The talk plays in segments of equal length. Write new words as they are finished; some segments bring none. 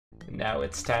Now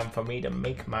it's time for me to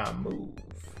make my move.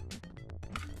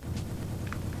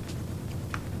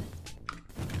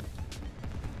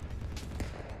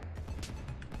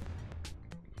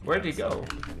 Where'd he go?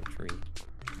 Tree.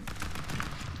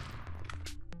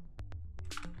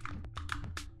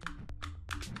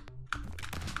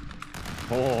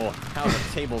 Oh, how the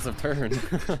tables have turned.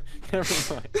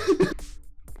 Never mind.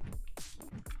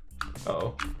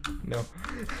 Uh-oh. No.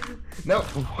 No!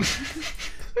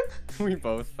 We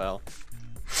both fell.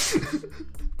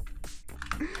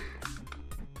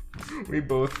 We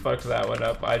both fucked that one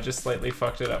up. I just slightly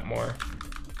fucked it up more.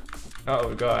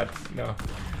 Oh god, no.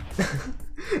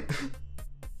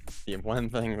 The one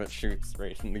thing that shoots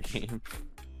straight in the game.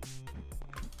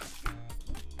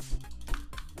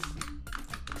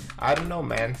 I don't know,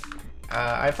 man.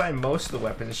 I find most of the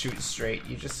weapons shoot straight.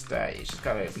 You just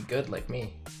gotta be good like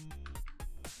me.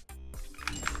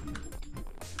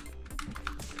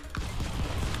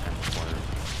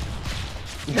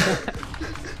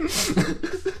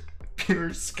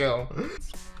 Pure skill.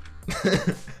 What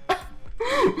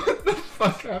the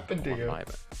fuck happened to you?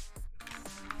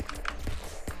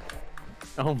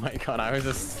 Oh my god, I was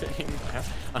just sitting there.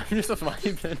 I'm just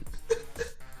vibing.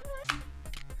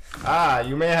 Ah,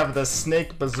 you may have the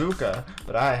snake bazooka,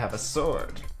 but I have a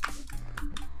sword.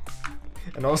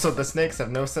 And also the snakes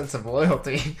have no sense of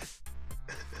loyalty.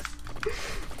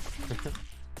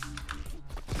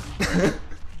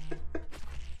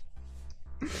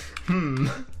 Hmm.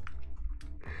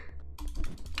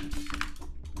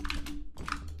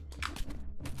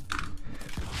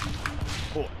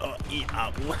 Oh, ow.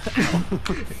 Ow.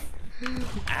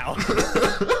 Ow.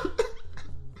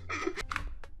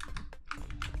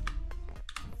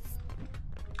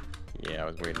 Yeah, I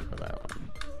was waiting for that one.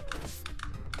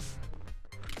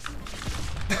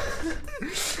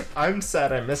 I'm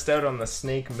sad I missed out on the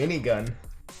snake minigun.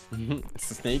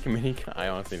 It's a snake mini. I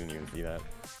honestly didn't even see that.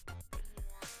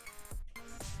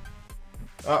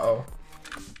 Uh-oh.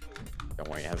 Don't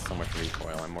worry, it has so much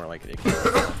recoil. I'm more likely to kill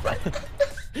myself.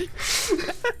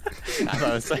 As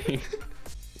I was saying,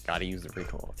 you gotta use the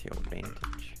recoil to your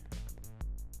advantage.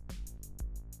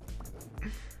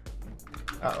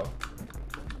 Uh-oh.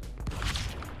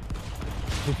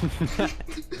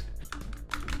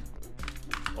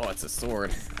 Oh, it's a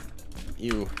sword.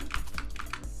 Ew.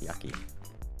 Yucky.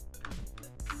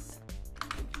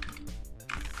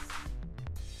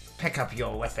 Pick up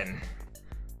your weapon.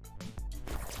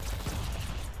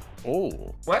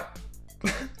 Oh. What?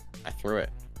 I threw it.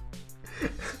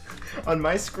 On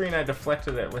my screen, I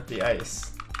deflected it with the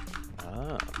ice.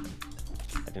 Ah.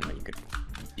 I didn't know you could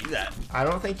do that. I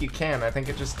don't think you can. I think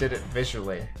it just did it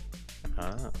visually.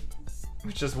 Ah.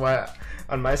 Which is why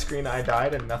on my screen I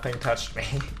died and nothing touched me.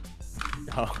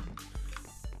 Oh.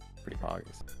 Pretty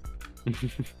poggers.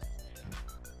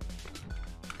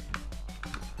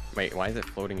 Wait, why is it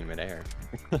floating in midair?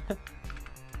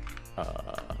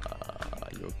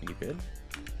 You good?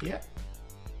 Yeah.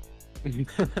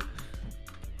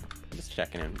 Just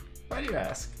checking in. Why do you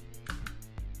ask?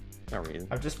 No reason.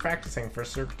 I'm just practicing for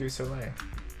Cirque du Soleil.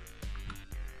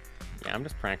 Yeah, I'm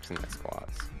just practicing the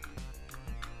squats.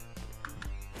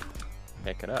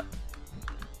 Pick it up.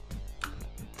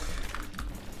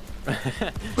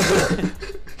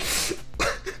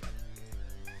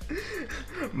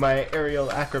 My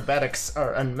aerial acrobatics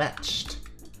are unmatched.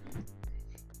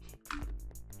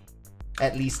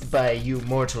 At least by you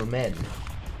mortal men.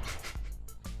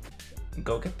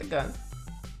 Go get the gun.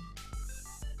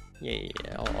 Yeah,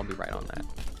 I'll be right on that.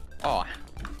 Oh,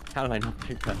 how did I not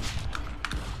pick that?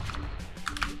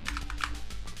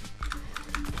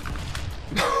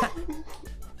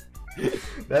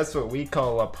 That's what we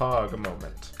call a pog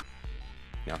moment.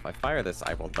 Now, if I fire this,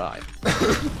 I will die.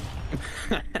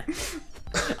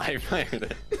 I fired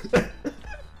it.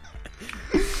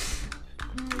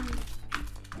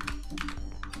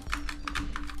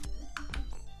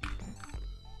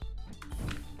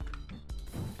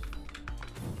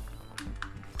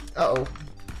 Uh-oh.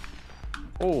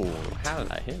 Oh, how did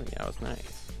that hit me? That was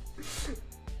nice.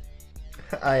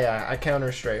 I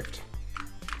counter-strafed.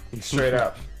 Straight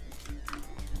up.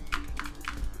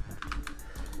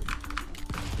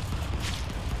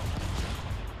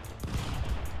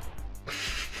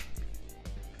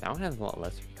 That one has a lot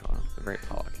less recoil. Very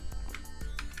pog.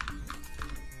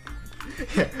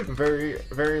 Very,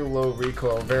 very low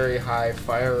recoil, very high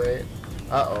fire rate.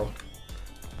 Uh-oh.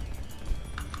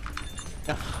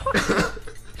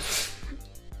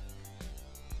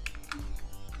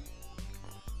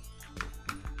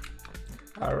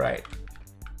 Alright.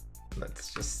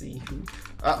 Let's just see who...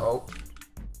 Uh-oh.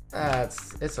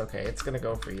 It's okay. It's gonna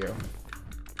go for you.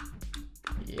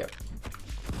 Yep.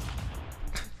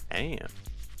 Damn.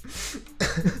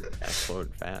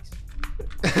 Exploded fast.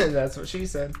 That's what she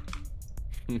said.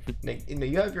 Nick, you know,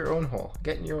 you have your own hole.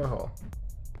 Get in your hole.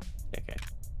 Okay.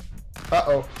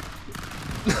 Uh-oh.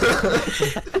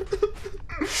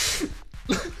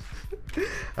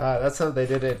 That's how they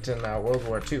did it in World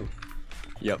War II.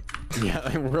 Yep.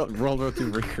 Yeah, World War II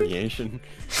recreation.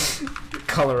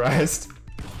 Colorized.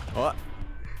 What?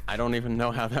 I don't even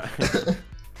know how that...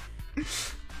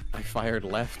 I fired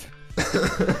left.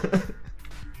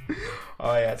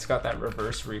 Oh yeah, it's got that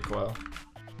reverse recoil.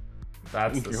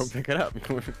 That's the... Go pick it up.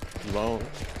 Low.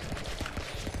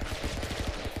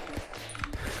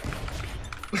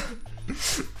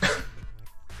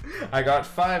 I got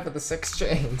 5 of the 6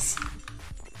 chains.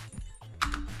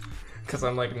 Because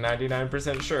I'm like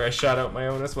 99% sure I shot out my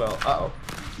own as well. Uh-oh.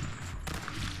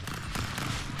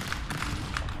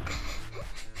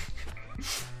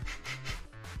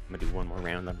 I'm gonna do one more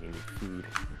round, then we need food.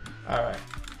 Alright.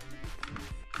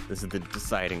 This is the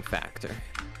deciding factor.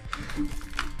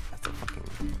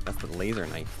 That's the laser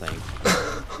knife thing.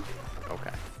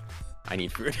 Okay. I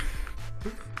need food.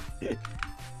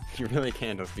 You really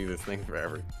can just do this thing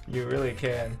forever. You really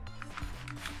can.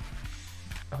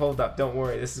 Hold up, don't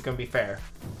worry, this is gonna be fair.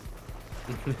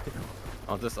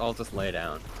 I'll just lay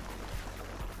down.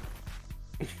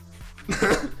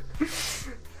 I'm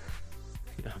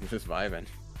just vibing.